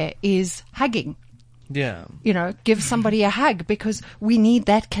share is hugging. Yeah. Give somebody a hug, because we need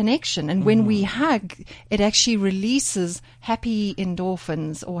that connection. And when we hug, it actually releases happy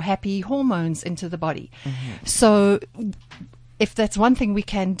endorphins or happy hormones into the body. So if that's one thing we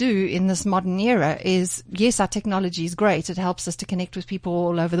can do in this modern era is, yes, our technology is great. It helps us to connect with people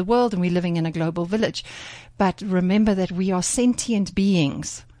all over the world, and we're living in a global village. But remember that we are sentient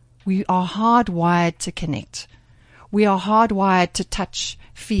beings. We are hardwired to connect. We are hardwired to touch,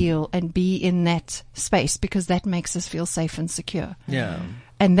 feel, and be in that space, because that makes us feel safe and secure. Yeah.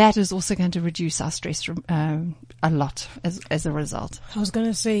 And that is also going to reduce our stress a lot as a result. I was going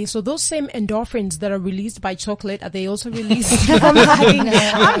to say, so those same endorphins that are released by chocolate, are they also released from hugging?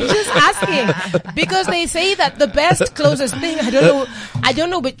 I'm just asking, because they say that the best closest thing, I don't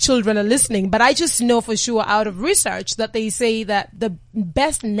know which children are listening, but I just know for sure out of research that they say that the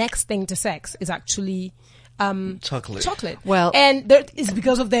best next thing to sex is actually chocolate. Well, and that is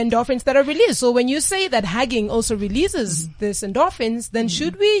because of the endorphins that are released. So when you say that hugging also releases this endorphins, then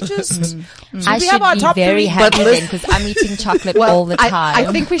should we just I we should have our be top very three? happy then, because I'm eating chocolate all the time.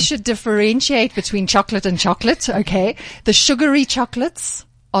 I think we should differentiate between chocolate and chocolate. Okay, the sugary chocolates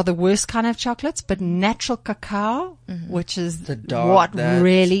are the worst kind of chocolates, but natural cacao, which is what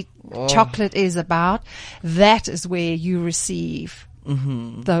really chocolate is about, that is where you receive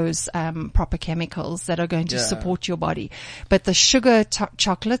those proper chemicals that are going to support your body. But the sugar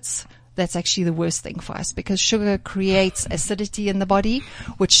chocolates, that's actually the worst thing for us, because sugar creates acidity in the body,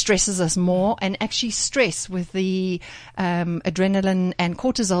 which stresses us more. And actually stress with the adrenaline and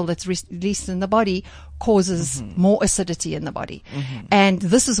cortisol that's released in the body causes more acidity in the body. And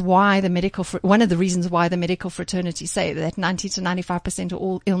this is why one of the reasons why the medical fraternity say that 90 to 95% of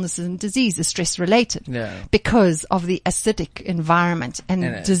all illnesses and disease is stress related, because of the acidic environment,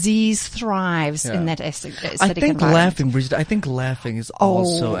 and disease thrives in that acidic environment. I think laughing is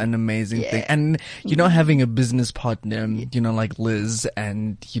also an amazing thing. And, having a business partner, like Liz,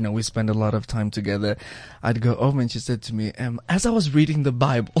 and, we spend a lot of time together. I'd go over and she said to me, as I was reading the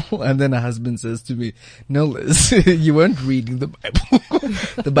Bible, and then her husband says to me, no, Liz, you weren't reading the Bible.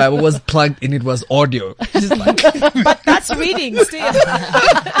 The Bible was plugged in, it was audio. But that's reading still.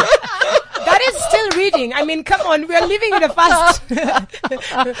 That is still reading. I mean, come on, we're living in a fast.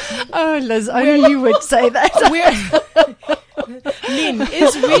 Oh, Liz, only you would say that. Lynn,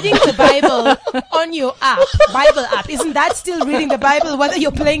 is reading the Bible on your Bible app, isn't that still reading the Bible, whether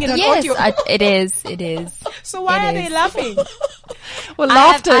you're playing it on audio? Yes, it is. So why are they laughing? Well,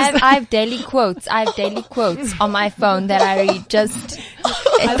 laughter. I have daily quotes. On my phone that I read.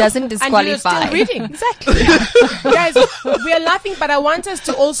 It doesn't disqualify. And you're still reading. Exactly. Guys, we are laughing, but I want us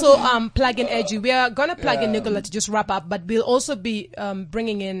to also plug in Edgy. We are going to plug in Nicola to just wrap up, but we'll also be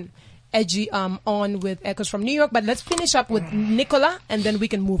bringing in Edgy on with Echoes from New York. But let's finish up with Nicola, and then we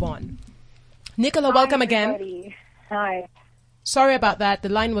can move on. Nicola, welcome again. Hi. Sorry about that. The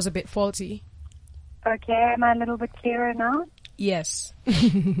line was a bit faulty. Okay, am I a little bit clearer now? Yes.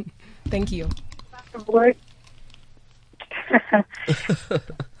 Thank you.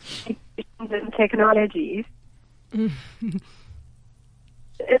 Technologies. Just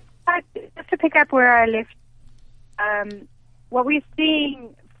to pick up where I left, what we're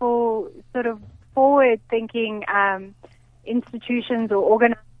seeing for sort of forward-thinking institutions or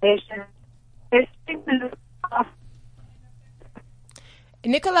organizations, they're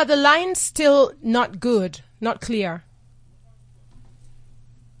Nicola, the line's still not good, not clear.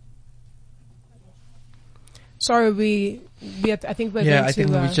 Sorry, I think we're going to... I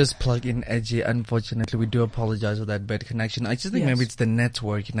think we just plug in Edgy. Unfortunately, we do apologize for that bad connection. I just think maybe it's the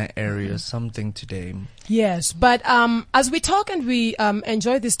network in that area or something today. Yes, but as we talk and we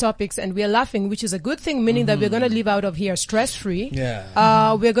enjoy these topics and we are laughing, which is a good thing, meaning that we're going to live out of here stress-free.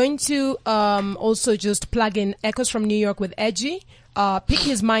 Yeah. We're going to also just plug in Echoes from New York with Edgy, pick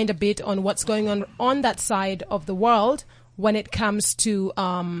his mind a bit on what's going on that side of the world when it comes to,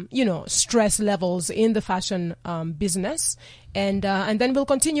 stress levels in the fashion business. And then we'll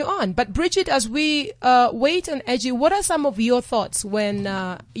continue on. But Bridget, as we wait on Edgy, what are some of your thoughts when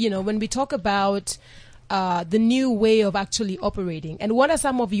we talk about the new way of actually operating? And what are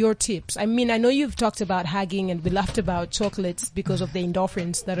some of your tips? I mean, I know you've talked about hugging and we laughed about chocolates because of the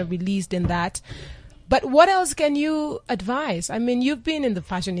endorphins that are released in that. But what else can you advise? I mean, you've been in the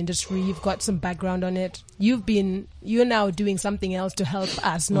fashion industry. You've got some background on it. You're now doing something else to help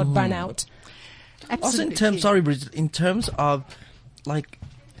us not burn out. Absolutely. Also, Bridget, in terms of like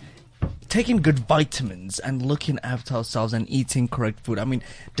taking good vitamins and looking after ourselves and eating correct food, I mean,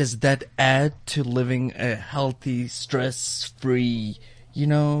 does that add to living a healthy, stress-free, you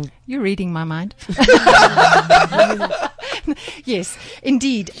know? You're reading my mind. Yes,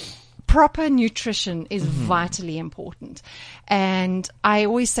 indeed. Proper nutrition is vitally important. And I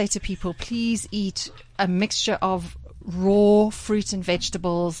always say to people, please eat a mixture of raw fruit and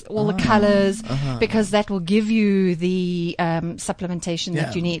vegetables, all the colors, because that will give you the supplementation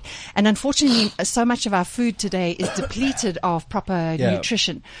that you need. And unfortunately, so much of our food today is depleted of proper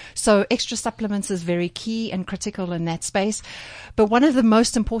nutrition. So extra supplements is very key and critical in that space. But one of the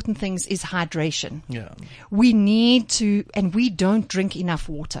most important things is hydration. Yeah. We need to, and we don't drink enough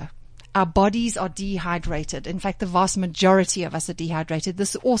water. Our bodies are dehydrated. In fact, the vast majority of us are dehydrated.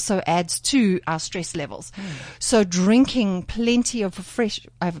 This also adds to our stress levels. So drinking plenty of fresh,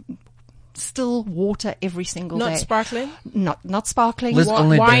 still water every single day. Not sparkling? Not sparkling. Liz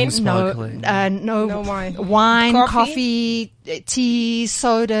only wine? drinks sparkling. No wine. Wine, Coffee? tea,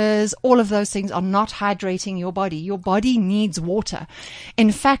 sodas, all of those things are not hydrating your body. Your body needs water.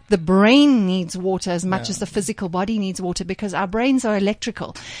 In fact, the brain needs water as much as the physical body needs water, because our brains are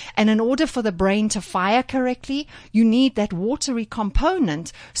electrical. And in order for the brain to fire correctly, you need that watery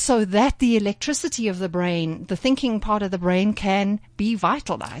component so that the electricity of the brain, the thinking part of the brain, can be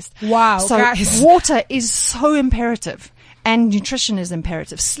vitalized. Wow, So guys. water is so imperative, and nutrition is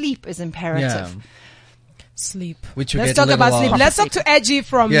imperative. Sleep is imperative. Yeah. Sleep. Which we Let's get talk a little about sleep. of. Let's talk to Edgy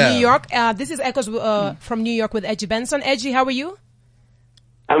from Yeah. New York. This is Echoes from New York with Edgy Benson. Edgy, how are you?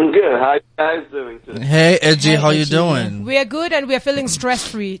 I'm good. How are you guys doing today? Hey, Edgy, how you Edgy. doing? We are good and we are feeling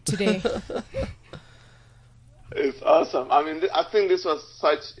stress-free today. It's awesome. I mean, I think this was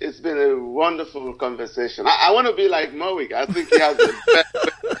it's been a wonderful conversation. I want to be like Moik. I think he has the best.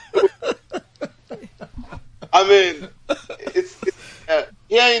 I mean, it's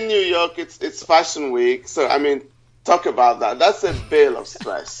here in New York, it's Fashion Week. So, I mean, talk about that. That's a bale of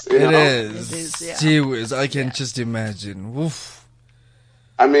stress. You know? It is. It is, yeah. Gee whiz, I can just imagine. Oof.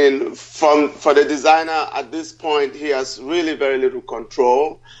 I mean, for the designer at this point, he has really very little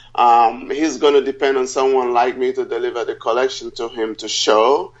control. He's going to depend on someone like me to deliver the collection to him to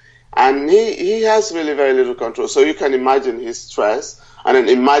show. And he has really very little control. So you can imagine his stress, and then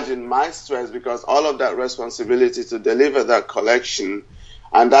imagine my stress, because all of that responsibility to deliver that collection,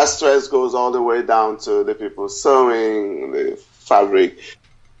 and that stress goes all the way down to the people sewing, the fabric.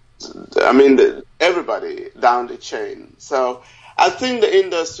 I mean, everybody down the chain. So I think the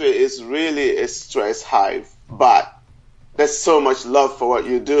industry is really a stress hive, but there's so much love for what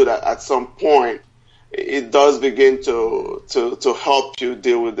you do that at some point it does begin to help you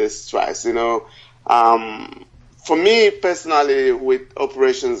deal with this stress. You know, for me personally, with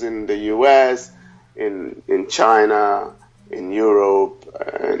operations in the US, in China, in Europe,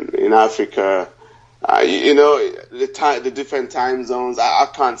 and in Africa, you know, the different time zones, I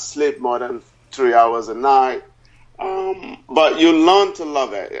can't sleep more than 3 hours a night. But you learn to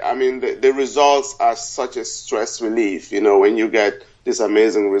love it. I mean, the results are such a stress relief, you know, when you get these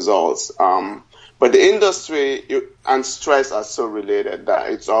amazing results. But the industry and stress are so related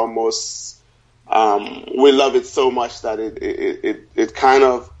that it's almost, we love it so much that it kind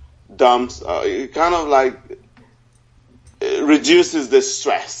of dumps, it kind of like reduces the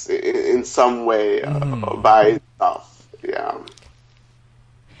stress in some way by itself. Yeah.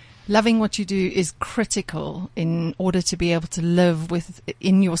 Loving what you do is critical in order to be able to live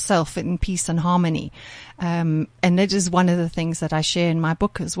in yourself in peace and harmony. And that is one of the things that I share in my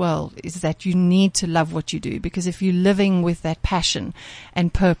book as well, is that you need to love what you do, because if you're living with that passion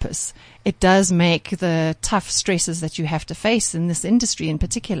and purpose, it does make the tough stresses that you have to face in this industry in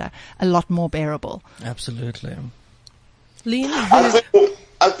particular a lot more bearable. Absolutely. Lean? I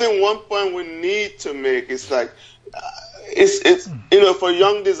think one point we need to make is like, it's you know, for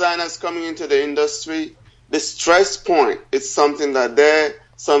young designers coming into the industry, the stress point is something that they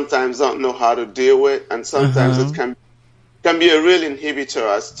sometimes don't know how to deal with, and sometimes it can be a real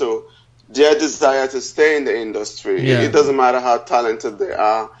inhibitor as to their desire to stay in the industry. Yeah. It doesn't matter how talented they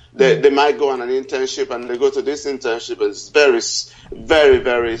are. They might go on an internship, and they go to this internship, and it's very, very,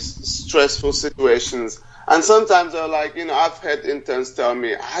 very stressful situations. And sometimes they're like, you know, I've had interns tell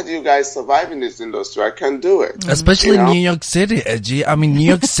me, how do you guys survive in this industry? I can't do it. Especially You know? New York City, Edgy. I mean, New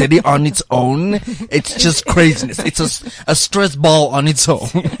York City on its own, it's just craziness. It's a stress ball on its own.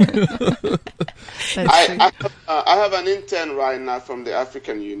 I have an intern right now from the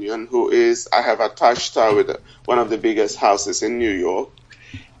African Union I have attached her with one of the biggest houses in New York.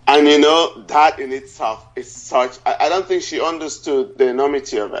 And, you know, that in itself is such, I don't think she understood the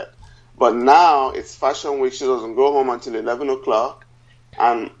enormity of it. But now it's Fashion Week. She doesn't go home until 11 o'clock.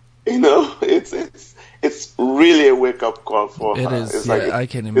 And it's really a wake up call for her. It is. It's I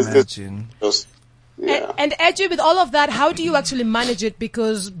can imagine. And Edgy, with all of that, how do you actually manage it?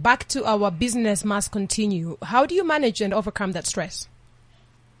 Because back to our business must continue. How do you manage and overcome that stress?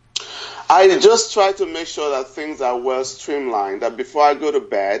 I just try to make sure that things are well streamlined. That before I go to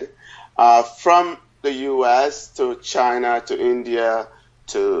bed, from the U.S. to China to India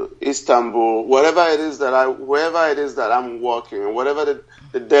to Istanbul, wherever it is that I'm working, whatever the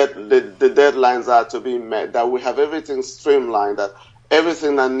deadlines are to be met, that we have everything streamlined, that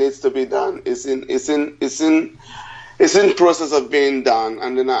everything that needs to be done is in process of being done,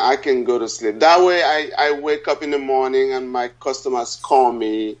 and then I can go to sleep. That way I wake up in the morning and my customers call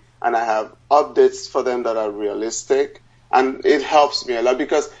me and I have updates for them that are realistic, and it helps me a lot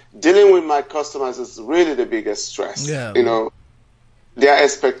because dealing with my customers is really the biggest stress. Yeah. Their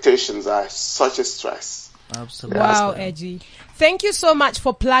expectations are such a stress. Absolutely. Wow, Edgy. Thank you so much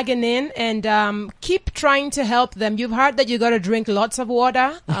for plugging in, and keep trying to help them. You've heard that you got to drink lots of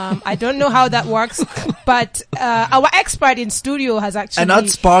water. I don't know how that works, but our expert in studio has actually... And not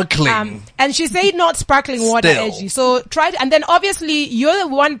sparkling. And she said not sparkling water, Edgy. So try and then obviously you're the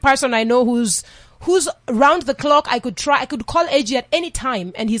one person I know who's round the clock. I could call Edgy at any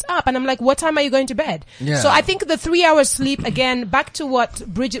time and he's up, and I'm like, what time are you going to bed? Yeah. So I think the 3 hours sleep, again, back to what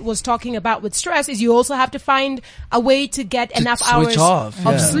Bridget was talking about with stress, is you also have to find a way to get enough hours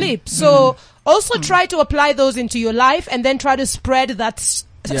of sleep. So also try to apply those into your life, and then try to spread that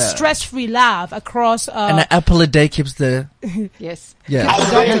stress-free love across. And an apple a day keeps the... Yes. Yeah.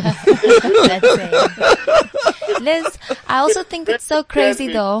 That's it. Liz, I also think it's so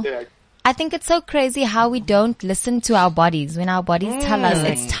crazy though. I think it's so crazy how we don't listen to our bodies when our bodies tell us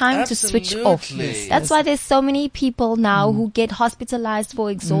it's time to switch off. That's why there's so many people now who get hospitalized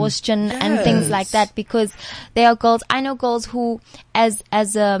for exhaustion and things like that, because there are girls, I know girls who, as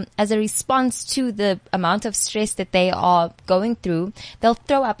a response to the amount of stress that they are going through, they'll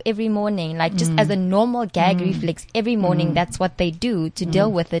throw up every morning, like just as a normal gag reflex every morning. That's what they do to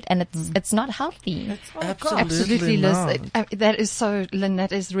deal with it, and it's not healthy. Absolutely, Liz. That is so, Lynn,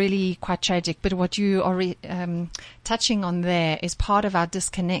 that is really quite tragic. But what you are touching on there is part of our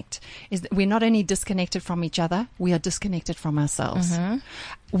disconnect, is that we're not only disconnected from each other, we are disconnected from ourselves.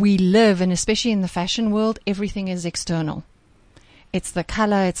 We live, and especially in the fashion world, everything is external. It's the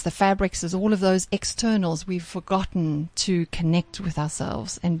color, it's the fabrics, it's all of those externals. We've forgotten to connect with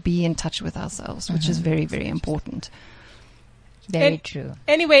ourselves and be in touch with ourselves, which is very, very important. Very true.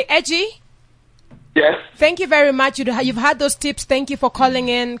 Anyway, Edgy? Yes. Thank you very much. You've had those tips. Thank you for calling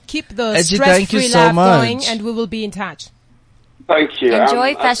in. Keep the Edgy, stress-free life going, and we will be in touch. Thank you.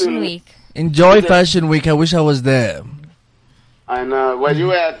 Enjoy Fashion Week. Enjoy Fashion Week. I wish I was there. I know. Well, you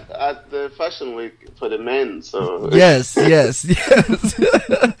were at the Fashion Week for the men, so... Yes.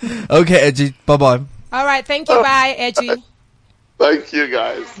 Okay, Edgy. Bye-bye. All right. Thank you. Bye, Edgy. Thank you,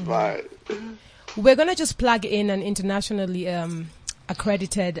 guys. Bye. We're going to just plug in an internationally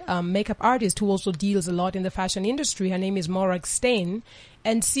accredited makeup artist who also deals a lot in the fashion industry. Her name is Morag Stein,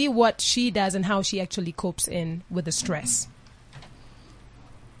 and see what she does and how she actually copes with the stress.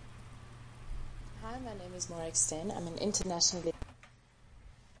 Hi, my name is Morag Stein. I'm an internationally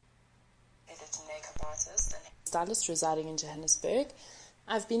accredited makeup artist and stylist residing in Johannesburg.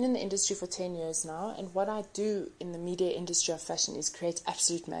 I've been in the industry for 10 years now, and what I do in the media industry of fashion is create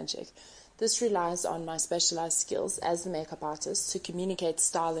absolute magic. This relies on my specialized skills as the makeup artist to communicate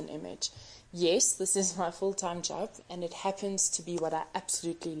style and image. Yes, this is my full-time job, and it happens to be what I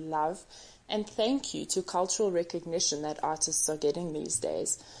absolutely love. And thank you to cultural recognition that artists are getting these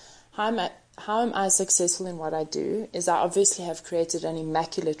days. How am I successful in what I do is I obviously have created an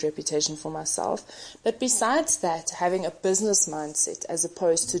immaculate reputation for myself. But besides that, having a business mindset as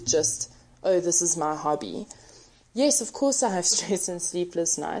opposed to just, oh, this is my hobby. Yes, of course I have stress and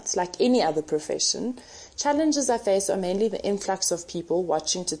sleepless nights, like any other profession. Challenges I face are mainly the influx of people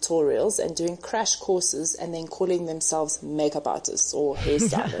watching tutorials and doing crash courses and then calling themselves makeup artists or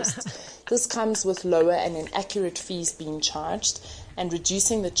hairstylists. This comes with lower and inaccurate fees being charged and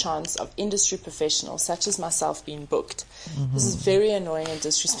reducing the chance of industry professionals such as myself being booked. This is very annoying and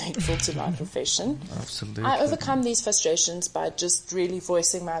disrespectful to my profession. Absolutely. I overcome these frustrations by just really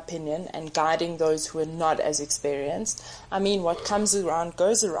voicing my opinion and guiding those who are not as experienced. I mean, what comes around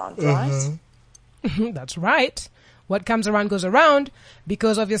goes around, right? That's right. What comes around goes around,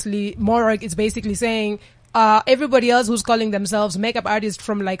 because obviously Morag is basically saying everybody else who's calling themselves makeup artists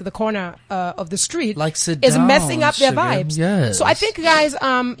from like the corner of the street is messing up their vibes. Yes. So I think, guys,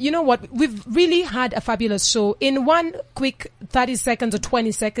 you know what? We've really had a fabulous show. In one quick 30 seconds or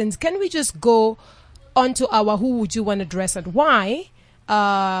 20 seconds, can we just go onto our who would you want to dress and why?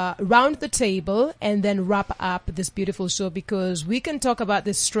 round the table and then wrap up this beautiful show, because we can talk about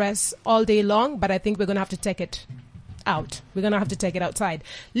this stress all day long, but I think we're going to have to take it out. We're going to have to take it outside.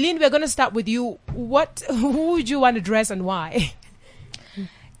 Lynn, we're going to start with you. Who would you want to dress and why?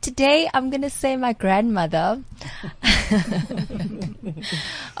 Today, I'm going to say my grandmother.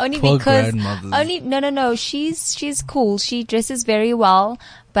 Only Poor because, grandmothers. no, she's cool. She dresses very well,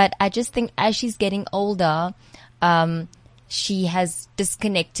 but I just think as she's getting older, she has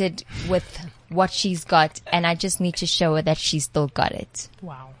disconnected with what she's got, and I just need to show her that she's still got it.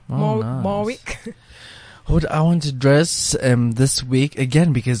 Wow. Nice. Morwick. What I want to dress this week,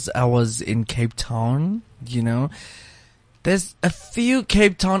 again, because I was in Cape Town, you know. There's a few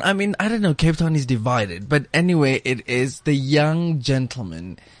Cape Town, I mean, I don't know, Cape Town is divided. But anyway, it is the young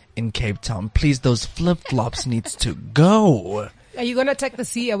gentleman in Cape Town. Please, those flip-flops needs to go. Are you going to take the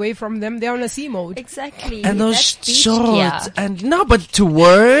sea away from them? They're on a sea mode. Exactly. And those That's beach shorts. gear. And no, but to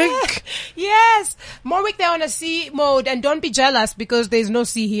work. Yes. Morwick, they're on a sea mode, and don't be jealous because there's no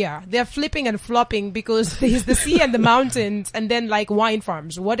sea here. They're flipping and flopping because there's the sea and the mountains and then like wine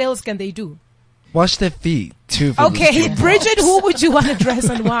farms. What else can they do? Wash their feet too. For Okay, those Bridget, who would you want to dress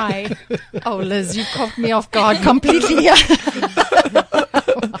and why? Oh, Liz, you caught me off guard completely.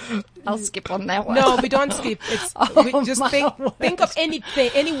 I'll skip on that one. No, we don't skip. It's we just my think of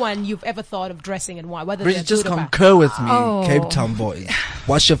anyone you've ever thought of dressing and why. Whether Bridget, they're just good or bad. concur with me, Oh. Cape Town boys.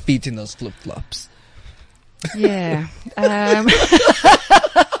 Wash your feet in those flip-flops. Yeah.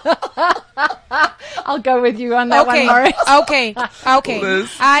 I'll go with you on that one, Maurice. Okay.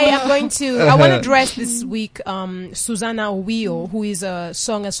 Liz. I want to dress this week Susanna Owio, who is a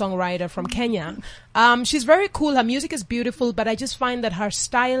songwriter from Kenya. She's very cool. Her music is beautiful, but I just find that her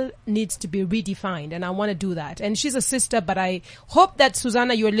style needs to be redefined, and I want to do that. And she's a sister, but I hope that,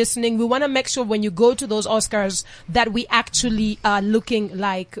 Susanna, you're listening. We want to make sure when you go to those Oscars that we actually are looking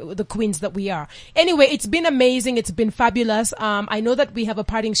like the queens that we are. Anyway, it's been amazing. It's been fabulous. I know that we have a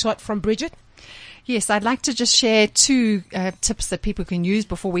parting shot from Bridget. Yes, I'd like to just share two tips that people can use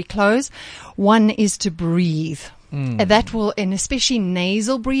before we close. One is to breathe. That will, and especially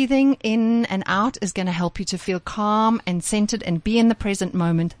nasal breathing in and out, is going to help you to feel calm and centered and be in the present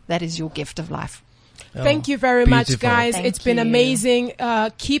moment. That is your gift of life. Thank you very much, beautiful. guys. Thank It's been you. amazing.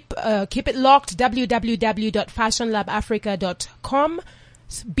 Keep it locked. www.fashionlabafrica.com.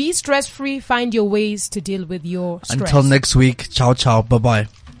 Be stress-free. Find your ways to deal with your stress. Until next week, ciao, ciao, bye-bye.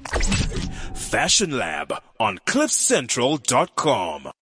 Fashion Lab on CliffCentral.com.